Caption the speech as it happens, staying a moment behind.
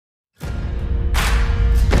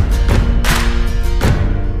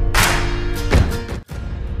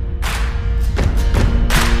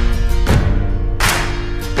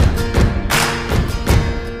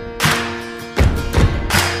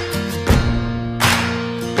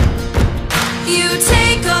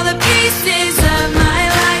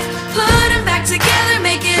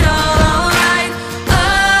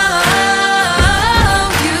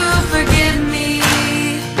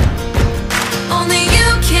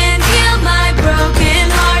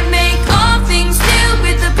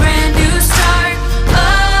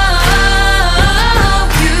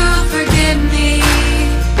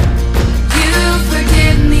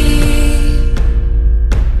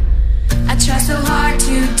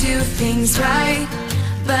things right,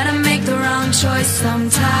 but I make the wrong choice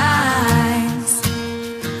sometimes.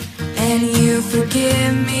 And you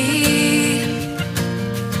forgive me.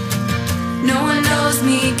 No one knows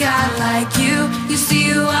me, God, like you. You see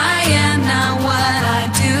who I am, not what I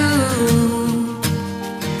do.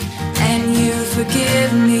 And you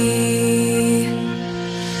forgive me.